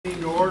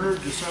To order,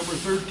 December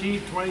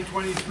 13th,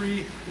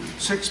 2023,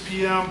 6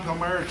 p.m.,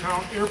 Palmyra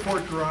Town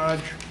Airport Garage,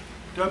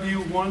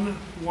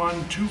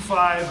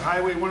 W1125,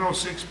 Highway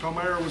 106,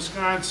 Palmyra,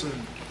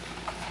 Wisconsin.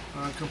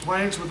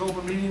 Compliance with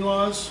open meeting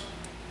laws?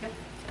 Yep.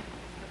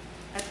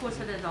 I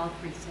posted it at all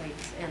three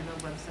sites and the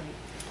website.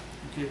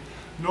 Okay.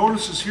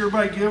 Notice is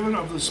hereby given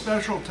of the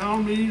special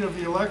town meeting of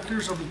the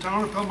electors of the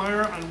town of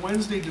Palmyra on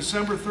Wednesday,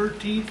 December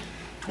 13th,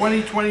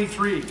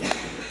 2023.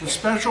 The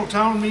special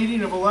town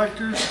meeting of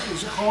electors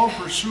is called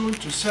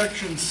pursuant to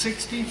section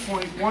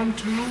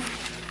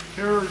 60.12,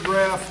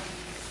 paragraph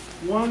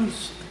 1,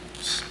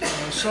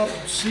 sub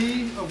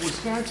C of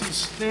Wisconsin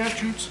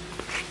statutes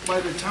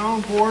by the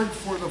town board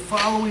for the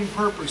following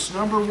purpose.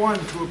 Number 1,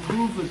 to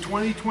approve the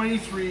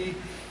 2023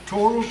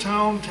 total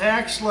town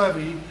tax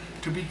levy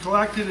to be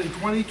collected in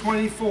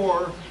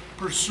 2024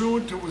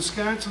 pursuant to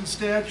Wisconsin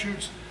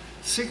statutes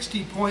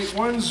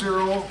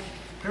 60.10,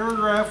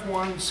 paragraph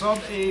 1,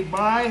 sub A,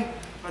 by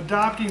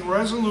adopting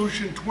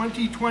resolution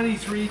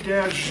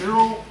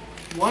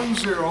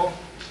 2023-010,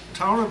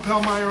 Town of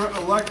Palmyra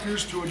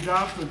electors to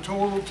adopt the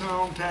total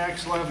town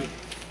tax levy.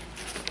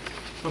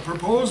 The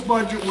proposed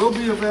budget will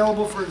be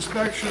available for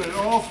inspection at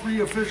all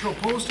three official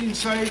posting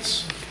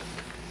sites,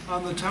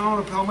 on the Town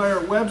of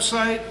Palmyra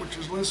website, which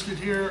is listed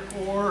here,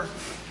 or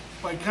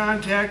by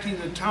contacting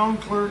the town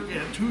clerk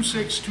at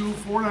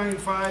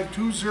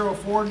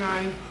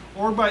 262-495-2049,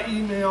 or by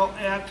email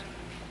at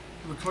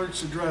the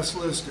clerk's address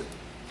listed.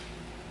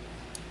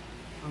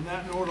 On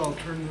that note, I'll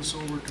turn this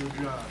over to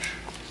Josh.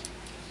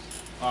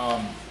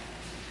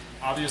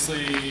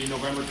 Obviously,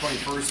 November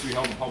 21st, we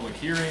held a public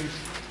hearing.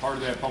 Part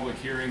of that public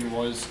hearing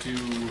was to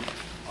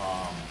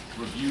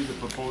review the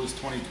proposed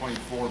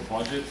 2024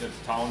 budget that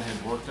the town had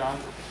worked on.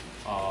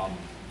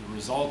 The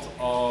result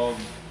of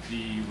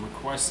the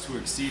request to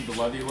exceed the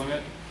levy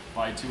limit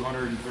by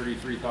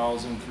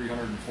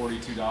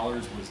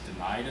 $233,342 was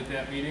denied at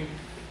that meeting.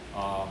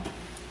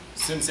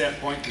 Since that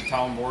point, the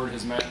town board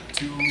has met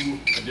 2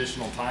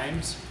 additional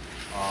times.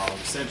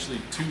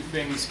 Essentially, 2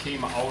 things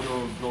came out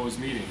of those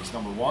meetings.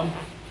 Number 1,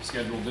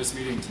 scheduled this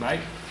meeting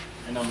tonight,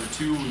 and number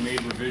 2, we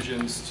made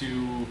revisions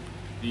to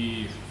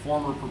the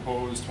former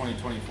proposed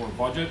 2024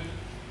 budget.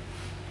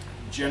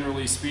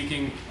 Generally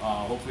speaking,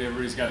 hopefully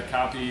everybody's got a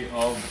copy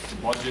of the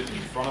budget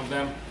in front of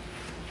them.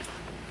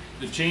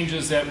 The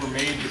changes that were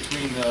made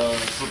between the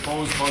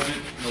proposed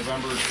budget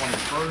November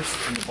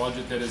 21st and the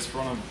budget that is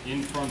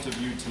in front of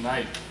you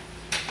tonight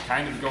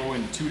kind of go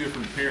in 2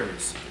 different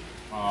pairs.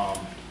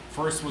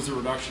 First was a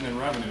reduction in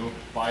revenue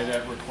by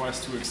that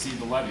request to exceed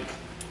the levy.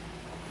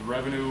 The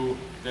revenue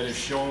that is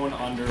shown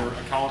under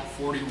account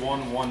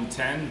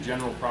 41-110,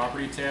 general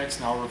property tax,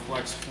 now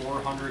reflects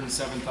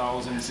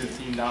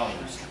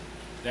 $407,015.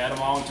 That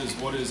amount is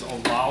what is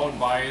allowed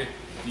by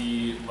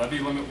the levy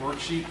limit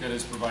worksheet that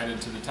is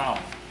provided to the town.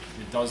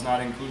 It does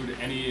not include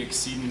any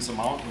exceedance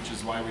amount, which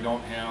is why we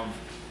don't have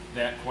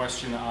that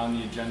question on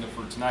the agenda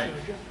for tonight.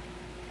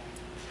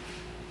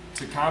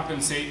 To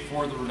compensate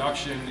for the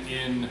reduction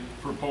in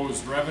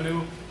proposed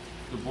revenue,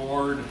 the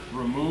board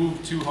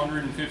removed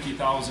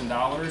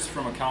 $250,000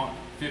 from account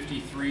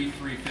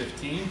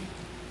 53-315,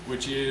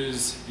 which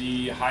is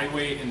the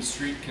highway and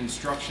street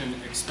construction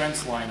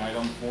expense line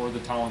item for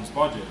the town's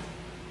budget.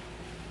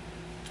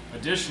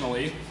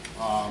 Additionally,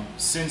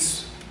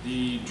 since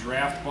the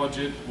draft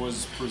budget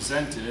was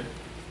presented,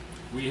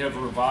 we have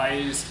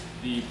revised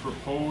the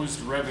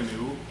proposed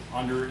revenue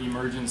under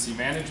emergency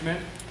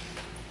management,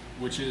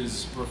 which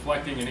is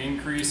reflecting an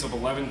increase of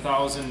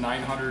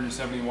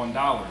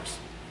 $11,971.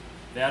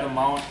 That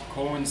amount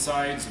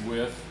coincides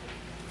with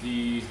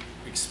the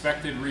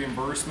expected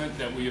reimbursement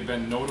that we have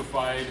been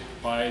notified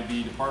by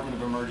the Department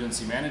of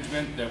Emergency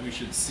Management that we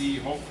should see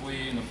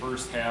hopefully in the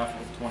first half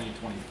of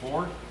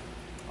 2024.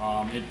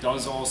 It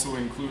does also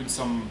include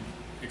some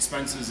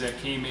expenses that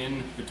came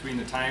in between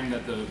the time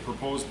that the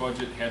proposed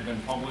budget had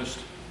been published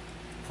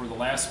for the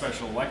last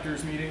special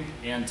electors meeting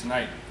and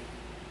tonight.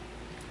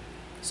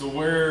 So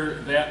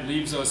where that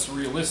leaves us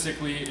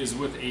realistically is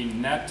with a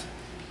net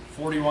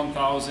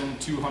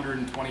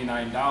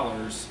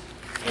 $41,229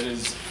 that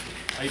is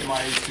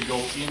itemized to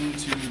go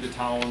into the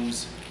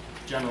town's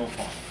general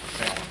fund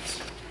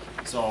balance.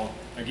 So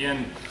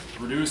again,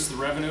 reduce the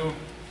revenue,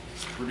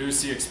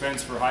 reduce the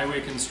expense for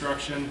highway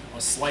construction,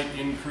 a slight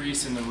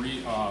increase in the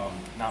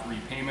not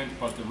repayment,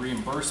 but the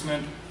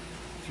reimbursement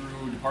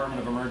through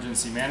Department of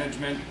Emergency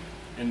Management,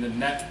 and the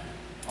net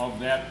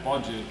of that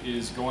budget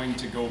is going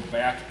to go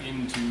back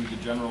into the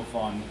general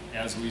fund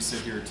as we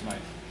sit here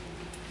tonight.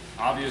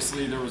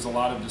 Obviously, there was a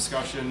lot of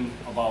discussion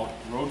about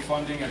road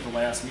funding at the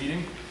last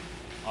meeting.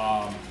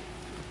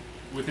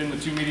 Within the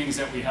 2 meetings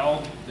that we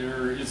held,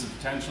 there is a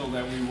potential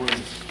that we would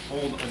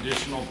hold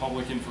additional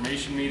public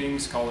information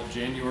meetings, call it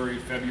January,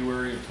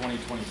 February of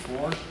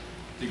 2024,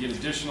 to get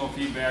additional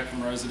feedback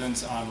from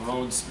residents on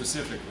roads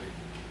specifically.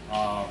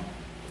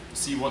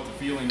 See what the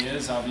feeling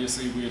is.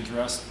 Obviously, we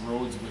addressed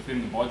roads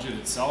within the budget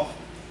itself,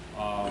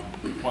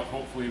 but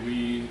hopefully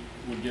we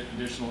would get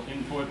additional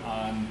input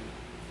on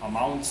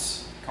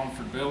amounts,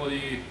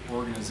 comfortability,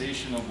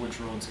 organization of which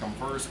roads come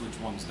first, which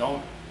ones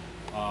don't.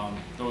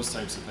 those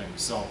types of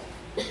things. So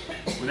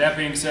with that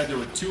being said, there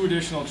were 2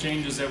 additional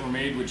changes that were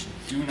made which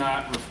do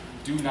not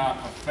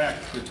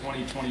affect the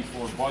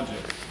 2024 budget.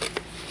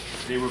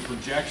 They were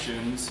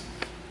projections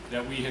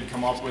that we had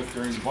come up with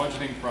during the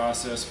budgeting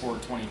process for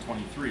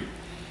 2023.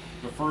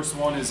 The first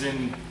one is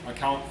in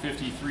account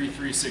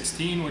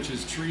 53316, which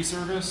is tree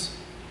service.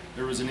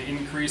 There was an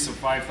increase of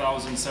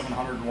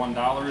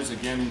 $5,701,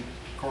 again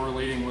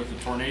correlating with the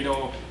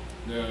tornado,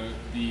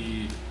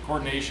 the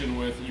coordination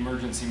with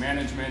emergency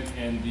management,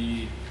 and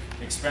the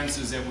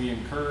expenses that we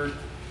incurred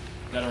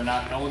that are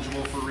not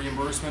eligible for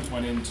reimbursement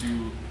went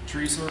into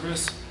tree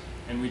service.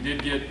 And we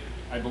did get,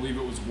 I believe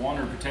it was 1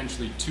 or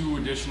potentially 2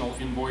 additional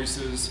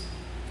invoices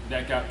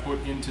that got put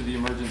into the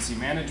emergency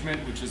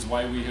management, which is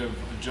why we have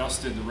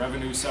adjusted the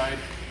revenue side.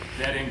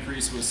 That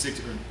increase was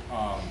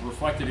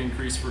reflected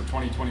increase for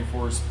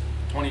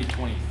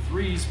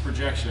 2023's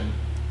projection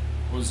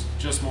was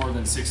just more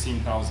than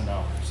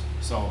 $16,000.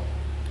 So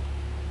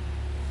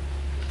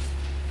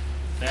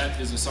that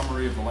is a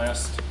summary of the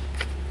last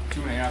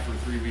 2.5 or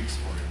 3 weeks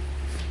for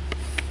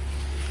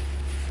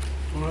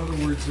you. In other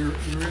words, there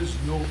is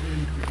no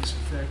increase.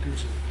 In fact,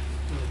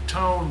 the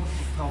town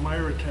of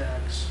Palmyra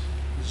tax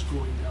is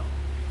going down.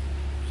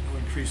 No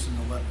increase in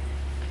the levy.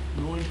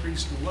 No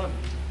increase in the levy.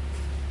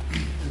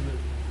 And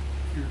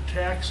your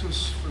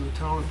taxes for the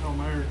town of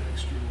Palmyra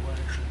next year will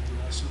actually be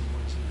less than the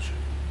ones this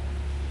year.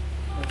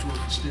 That's what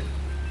it's did.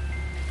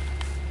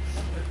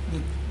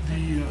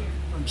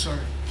 I'm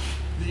sorry.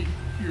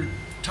 Your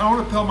town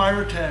of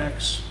Palmyra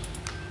tax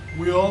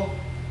will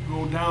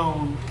go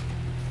down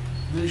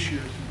this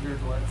year compared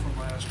to from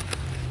last year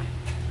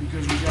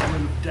because we got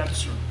rid of debt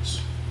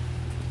service.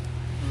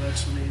 And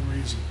that's the main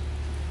reason.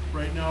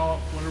 Right now,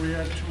 what are we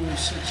at?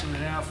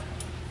 206.5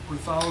 per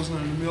thousand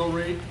on the mill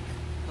rate.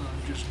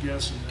 I'm just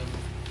guessing, never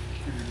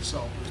figured this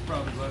out, but it's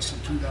probably less than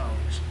 $2.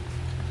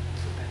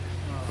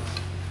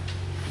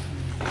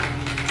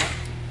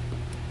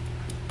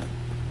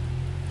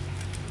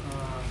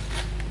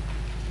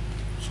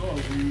 So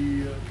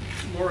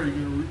Laura, you going to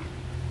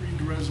read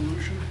the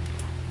resolution?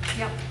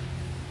 Yep.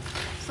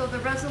 So the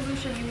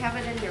resolution, you have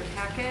it in your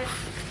packet.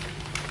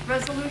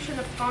 Resolution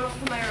of Town of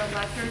Palmyra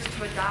electors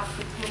to adopt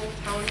the total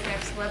town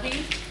tax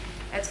levy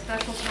at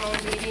special town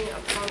meeting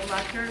of town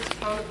electors,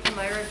 Town of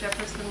Palmyra,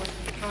 Jefferson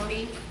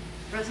County,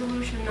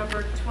 resolution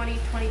number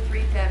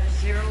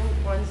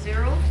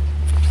 2023-010.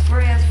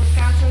 Whereas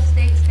Wisconsin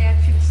State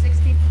Statute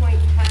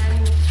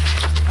 60.10,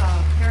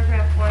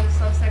 paragraph 1,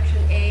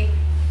 subsection A,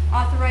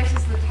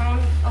 authorizes the town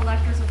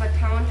electors of a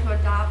town to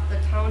adopt the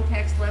town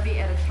tax levy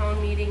at a town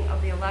meeting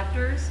of the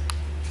electors.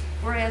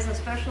 Whereas a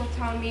special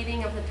town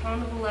meeting of the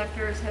town of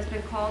electors has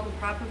been called and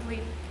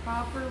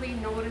properly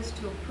noticed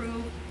to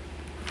approve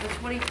the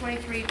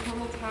 2023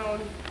 total town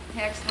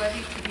tax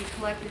levy to be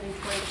collected in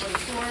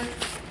 2024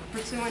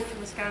 pursuant to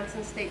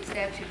Wisconsin State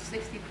Statute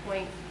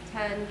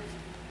 60.10,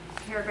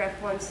 paragraph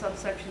 1,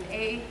 subsection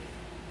A.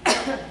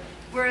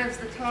 Whereas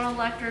the town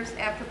electors,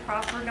 after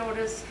proper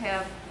notice,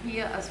 have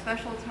via a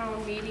special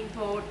town meeting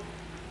vote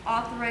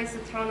authorized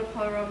the town of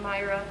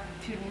Palmyra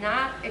to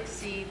not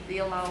exceed the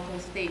allowable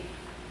state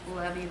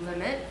levy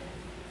limit.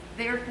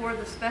 Therefore,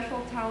 the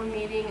special town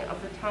meeting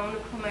of the town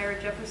of Palmyra,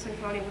 Jefferson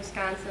County,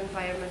 Wisconsin,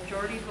 by a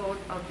majority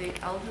vote of the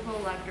eligible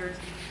electors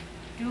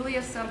duly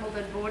assembled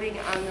and voting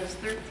on this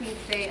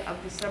 13th day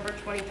of December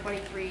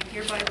 2023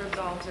 hereby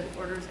resolves and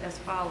orders as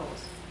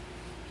follows.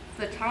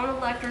 The town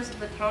electors of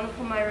the town of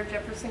Palmyra,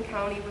 Jefferson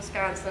County,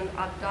 Wisconsin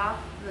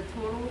adopt the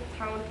total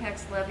town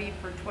tax levy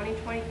for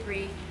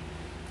 2023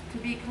 to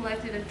be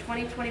collected in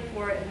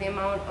 2024 in the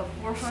amount of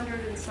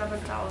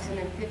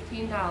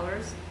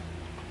 $407,015.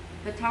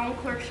 The town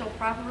clerk shall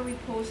properly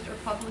post or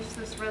publish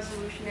this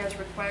resolution as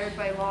required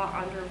by law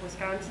under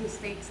Wisconsin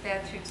State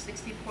Statute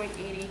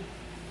 60.80,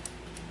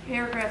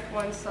 paragraph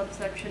 1,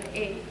 subsection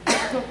A,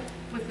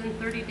 within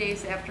 30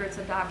 days after its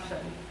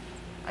adoption.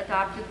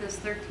 Adopted this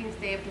 13th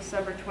day of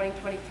December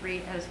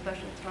 2023 at a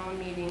special town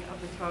meeting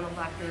of the town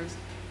electors.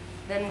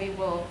 Then we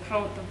will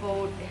count the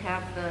vote,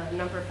 have the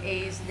number of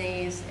ayes,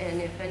 nays, and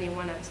if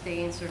anyone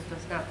abstains or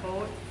does not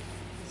vote,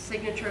 the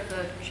signature of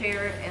the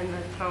chair and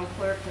the town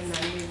clerk, and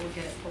then we will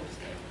get it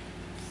posted.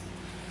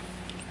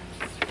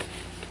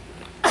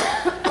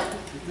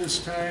 At this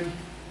time,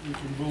 we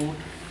can vote.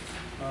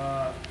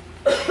 A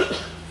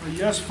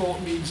yes vote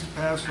means to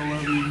pass the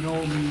levy,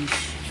 no means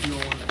you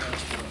don't want to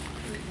pass the levy.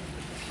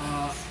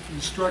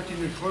 Instructing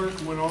the clerk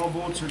when all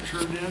votes are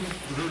turned in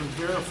for her to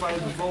verify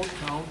the vote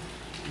count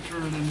and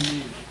turn it in the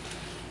meeting.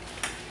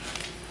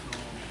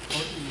 So,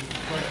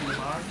 collect the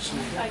box.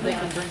 They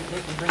can bring them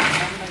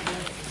home, I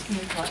guess.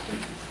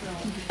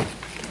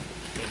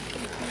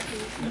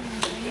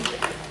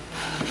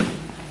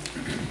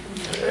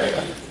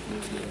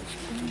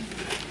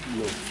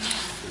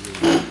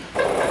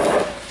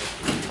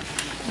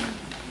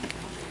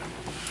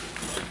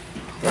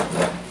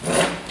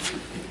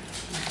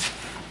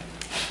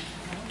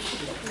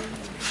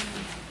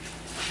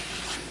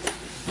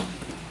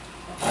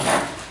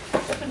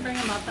 Bring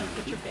them up and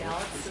put your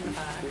ballots in the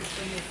box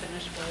when you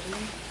finish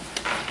voting.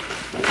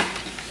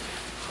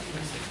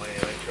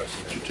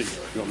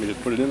 You want me to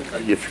put it in?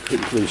 If you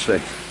could, please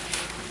say.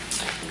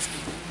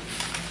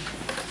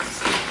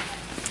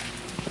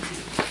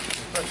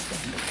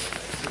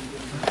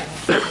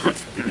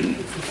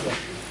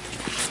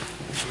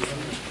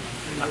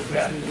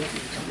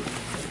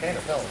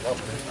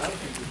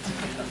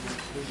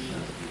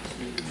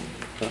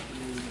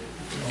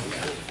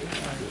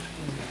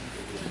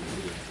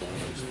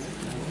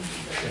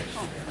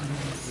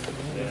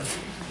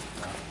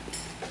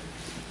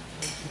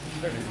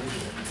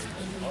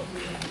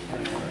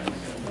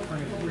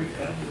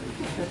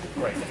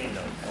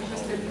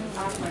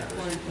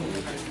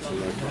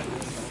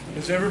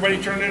 Has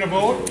everybody turned in a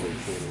vote?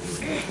 Who's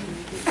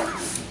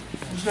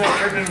not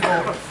turned in a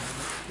vote?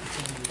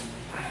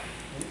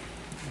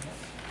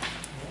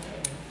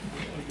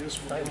 I guess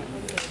we'll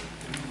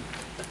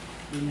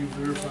then you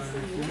verify the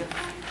report.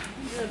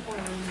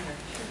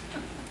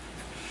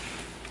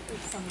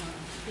 There's some,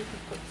 you can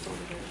put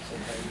soda there.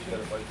 Sometimes you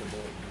gotta bite the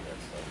bullet and do that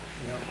stuff.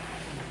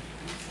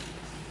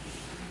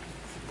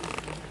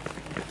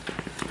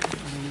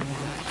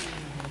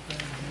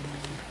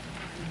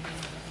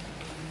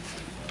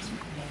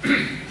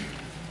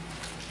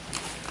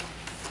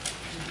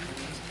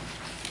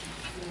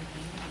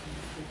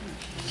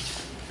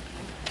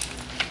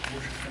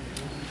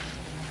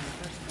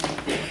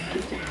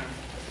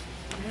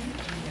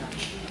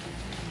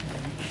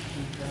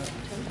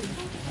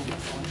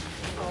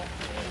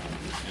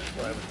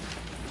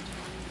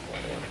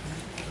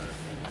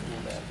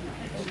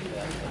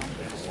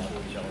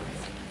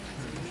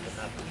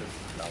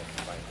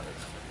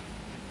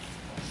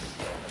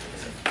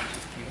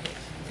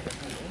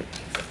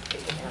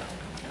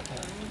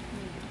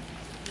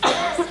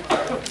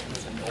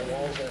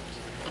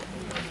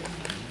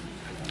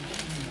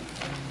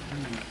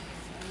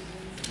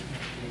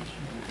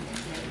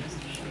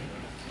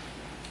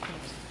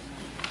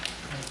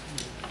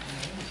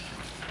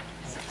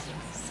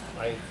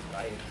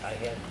 I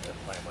had to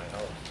apply my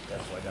house,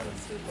 that's why I got a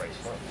price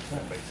from,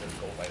 everybody says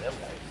go by them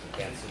guys, you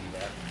can't see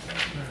that.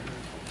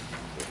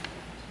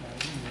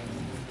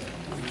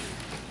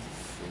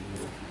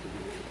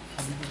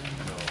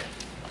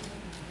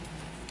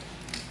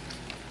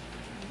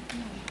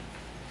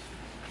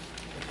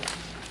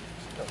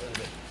 No, what is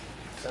it,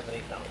 $7,000,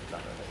 $8,000, I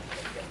think,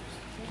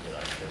 get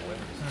out there, when,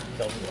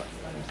 tell me what.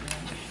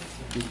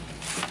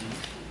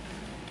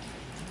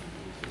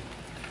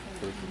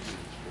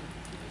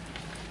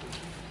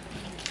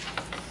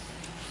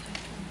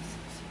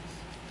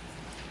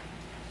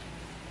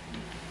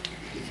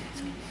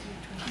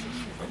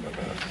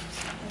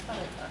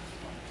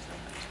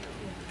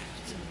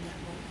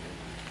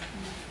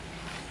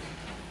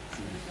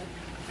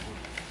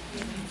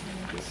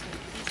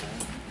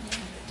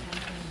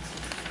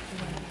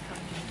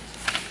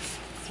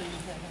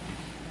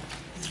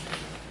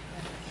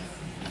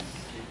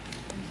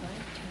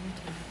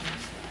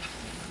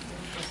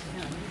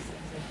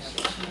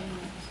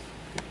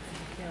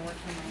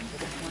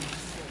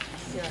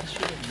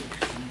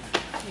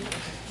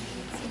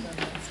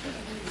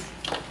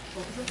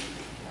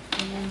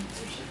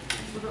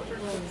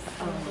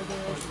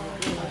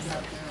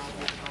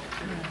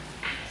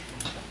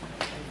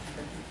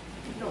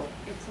 No,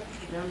 it's up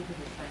to them to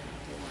decide if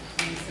they want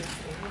 26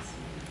 days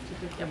to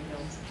give them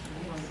bills.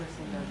 One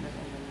person does it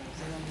and then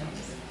someone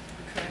else.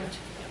 Correct.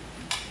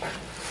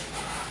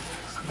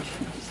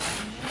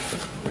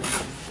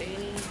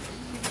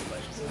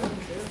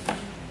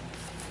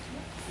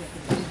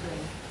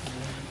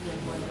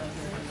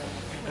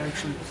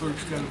 Actually, the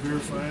clerk's got to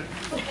verify it.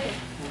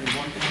 Only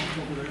one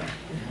count over there,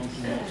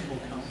 multiple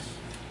counts.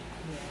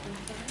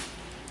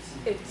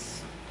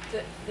 It's,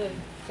 the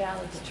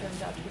ballots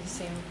turned out to be the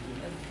same as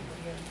the people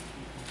here.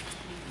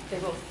 They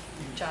both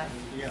jive.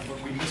 Yeah,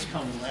 but we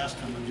miscounted last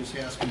time. I'm just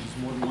asking, does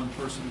more than one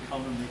person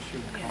count and make sure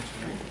the counts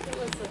are right? It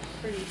was a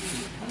pretty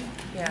easy count.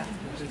 Yeah.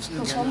 It's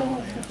So how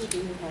many people do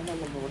you have on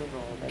the voter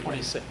roll?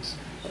 26.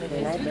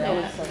 And I know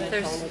it's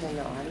There's- counted in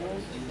the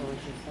audience, or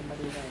is it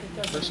somebody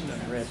that? The person in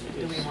red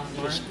is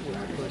just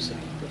with the person.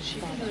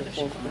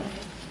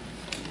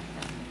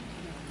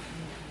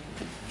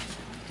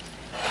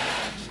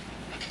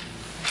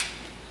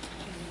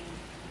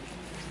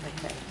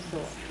 Okay, so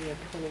we have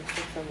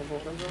 26 on the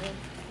voter roll?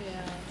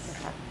 Yes.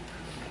 Okay.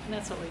 And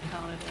that's what we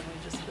counted, and we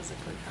just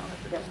physically counted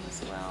the Yep. room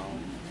as well.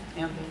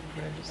 And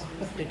the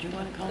registers. Did you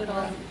want to count It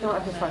all- that? it No, all I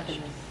just wanted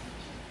matched. to.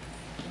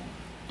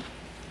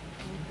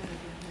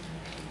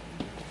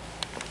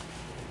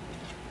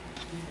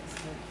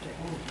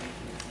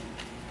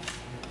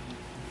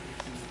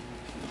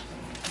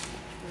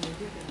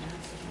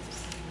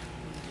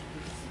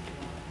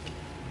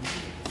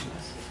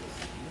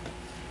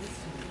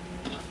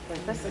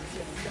 Like this is,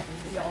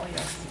 Oh,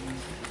 yes.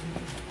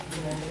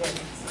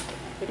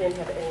 we didn't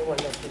have anyone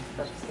that was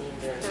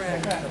abstained or.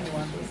 Correct.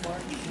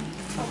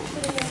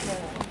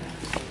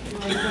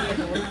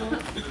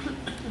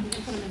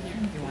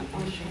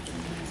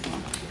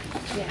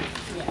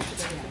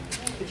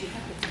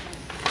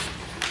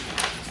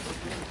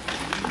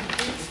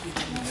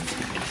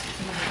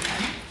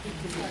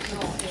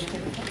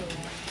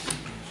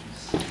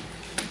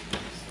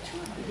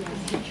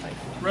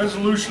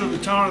 Resolution of the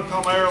Town of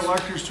Palmyra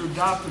electors to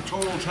adopt the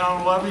total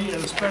town levy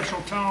at a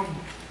special town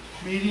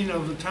meeting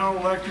of the town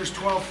electors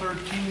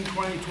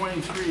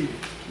 12/13/2023.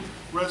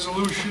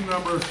 Resolution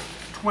number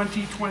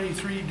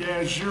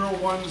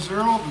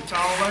 2023-010, the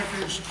town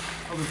electors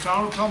of the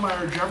town of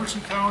Palmyra,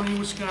 Jefferson County,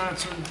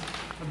 Wisconsin,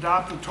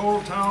 adopt the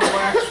total town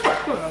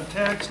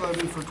tax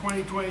levy for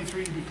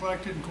 2023 to be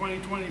collected in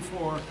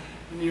 2024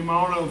 in the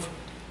amount of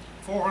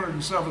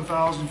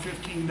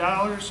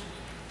 $407,015.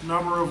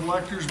 Number of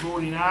electors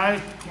voting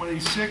aye,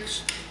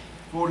 26.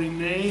 Voting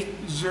nay,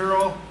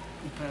 0.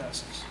 It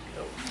passes.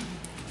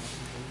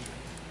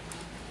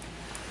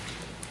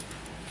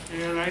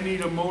 And I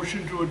need a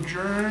motion to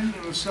adjourn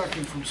and a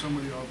second from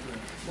somebody out there.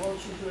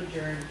 Motion to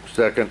adjourn.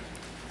 Second.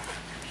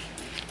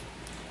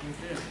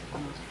 Okay.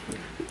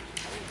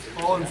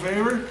 All in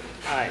favor?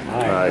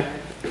 Aye.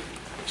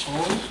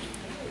 Opposed?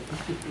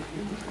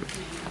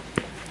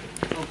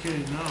 Okay,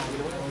 now,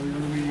 all the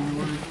other meeting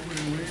order,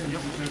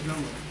 I've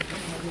done with.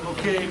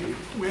 Okay,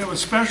 we have a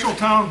special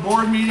town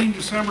board meeting,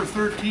 December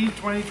 13th,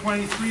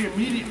 2023,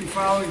 immediately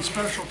following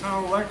special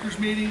town electors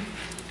meeting,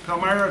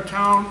 Palmyra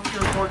Town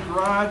Airport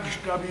Garage,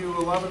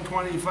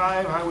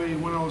 W1125, Highway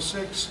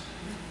 106,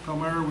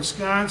 Palmyra,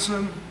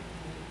 Wisconsin.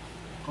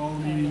 Call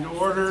the meeting to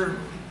order.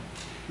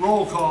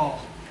 Roll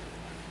call.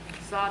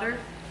 Sauter,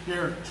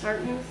 Here.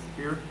 Martins,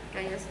 Here.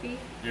 Gieske,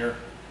 Here.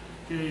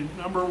 Okay,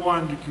 number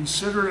one, to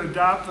consider and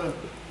adopt the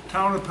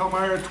Town of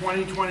Palmyra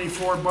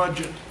 2024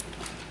 budget. I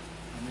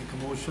make a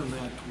motion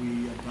that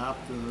we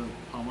adopt the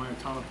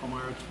Town of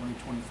Palmyra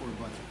 2024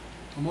 budget.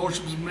 A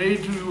motion is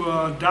made to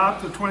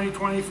adopt the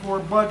 2024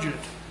 budget.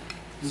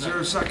 Is there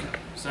a second?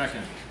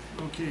 Second.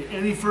 Okay,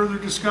 any further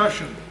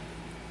discussion?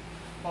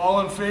 All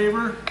in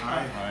favor?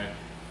 Aye.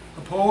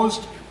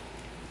 Opposed?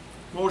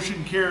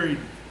 Motion carried.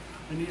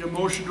 I need a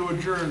motion to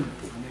adjourn.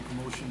 I make a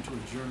motion to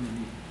adjourn the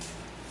meeting.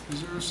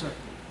 Is there a second?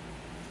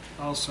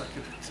 I'll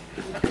second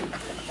it.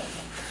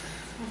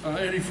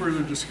 Any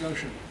further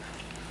discussion?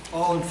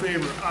 All in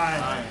favor?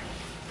 Aye.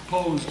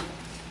 Opposed?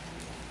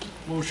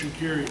 Motion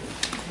carried.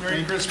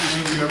 Merry Christmas to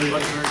you,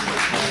 everybody.